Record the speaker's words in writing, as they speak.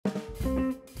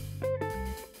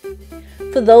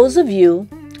For those of you,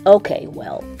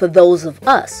 for those of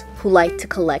us who like to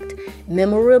collect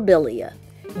memorabilia,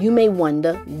 you may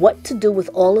wonder what to do with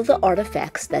all of the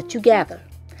artifacts that you gather.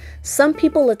 Some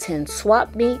people attend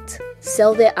swap meets,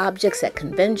 sell their objects at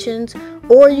conventions,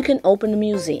 or you can open a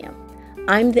museum.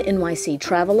 I'm the NYC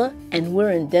Traveler, and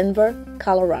we're in Denver,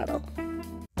 Colorado.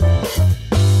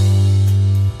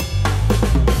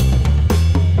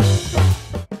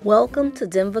 Welcome to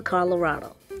Denver,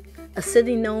 Colorado, a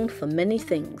city known for many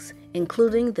things,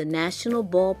 including the National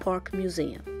Ballpark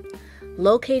Museum.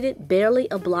 Located barely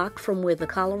a block from where the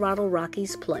Colorado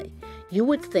Rockies play, you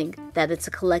would think that it's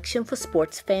a collection for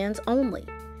sports fans only.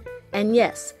 And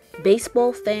yes,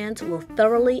 baseball fans will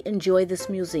thoroughly enjoy this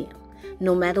museum,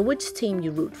 no matter which team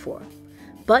you root for.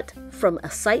 But from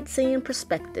a sightseeing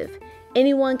perspective,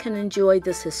 anyone can enjoy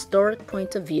this historic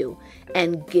point of view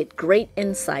and get great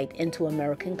insight into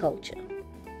American culture.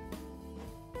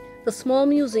 The small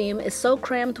museum is so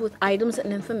crammed with items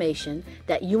and information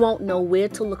that you won't know where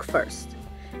to look first.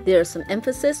 There is some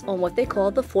emphasis on what they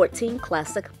call the 14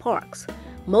 classic parks,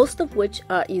 most of which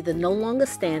are either no longer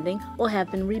standing or have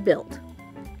been rebuilt.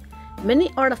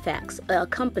 Many artifacts are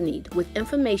accompanied with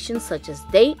information such as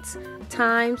dates,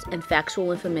 times, and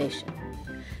factual information.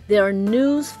 There are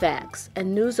news facts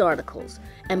and news articles,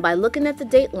 and by looking at the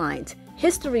date lines,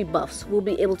 history buffs will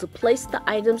be able to place the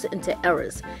items into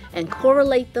eras and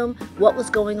correlate them what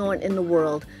was going on in the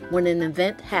world when an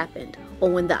event happened or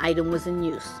when the item was in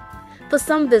use. For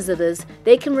some visitors,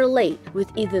 they can relate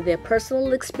with either their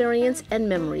personal experience and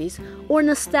memories or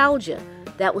nostalgia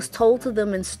that was told to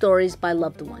them in stories by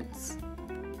loved ones.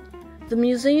 The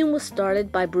museum was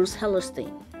started by Bruce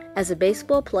Hellerstein. As a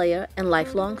baseball player and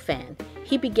lifelong fan,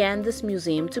 he began this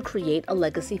museum to create a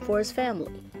legacy for his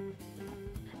family.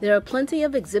 There are plenty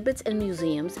of exhibits and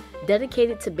museums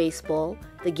dedicated to baseball,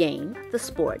 the game, the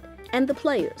sport, and the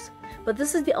players, but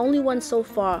this is the only one so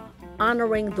far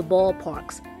honoring the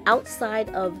ballparks outside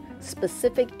of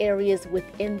specific areas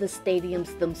within the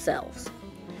stadiums themselves.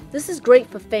 This is great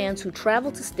for fans who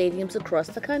travel to stadiums across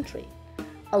the country.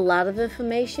 A lot of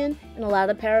information and a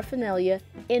lot of paraphernalia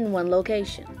in one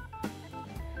location.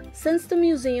 Since the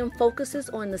museum focuses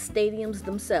on the stadiums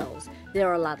themselves, there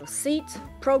are a lot of seats,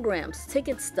 programs,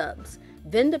 ticket stubs,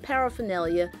 vendor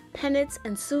paraphernalia, pennants,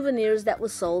 and souvenirs that were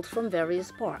sold from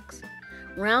various parks.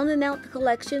 Rounding out the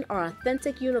collection are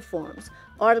authentic uniforms,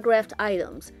 autographed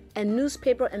items, and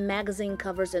newspaper and magazine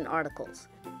covers and articles.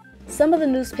 Some of the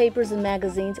newspapers and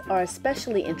magazines are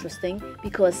especially interesting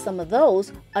because some of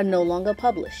those are no longer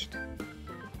published.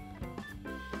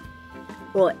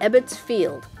 Or Ebbets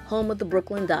Field, home of the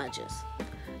Brooklyn Dodgers.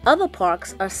 Other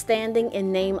parks are standing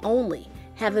in name only,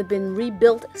 having been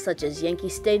rebuilt, such as Yankee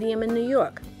Stadium in New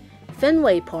York.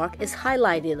 Fenway Park is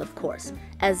highlighted, of course,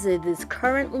 as it is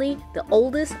currently the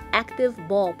oldest active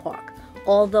ballpark,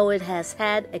 although it has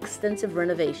had extensive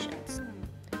renovations.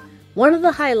 One of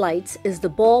the highlights is the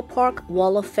Ballpark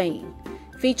Wall of Fame,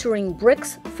 featuring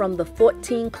bricks from the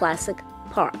 14 classic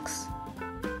parks.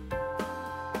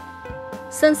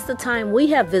 Since the time we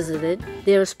have visited,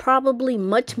 there is probably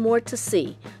much more to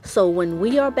see, so when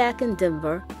we are back in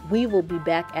Denver, we will be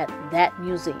back at that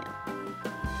museum.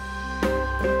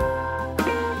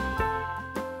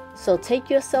 So take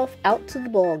yourself out to the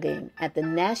ball game at the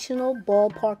National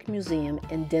Ballpark Museum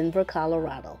in Denver,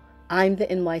 Colorado. I'm the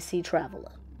NYC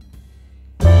Traveler.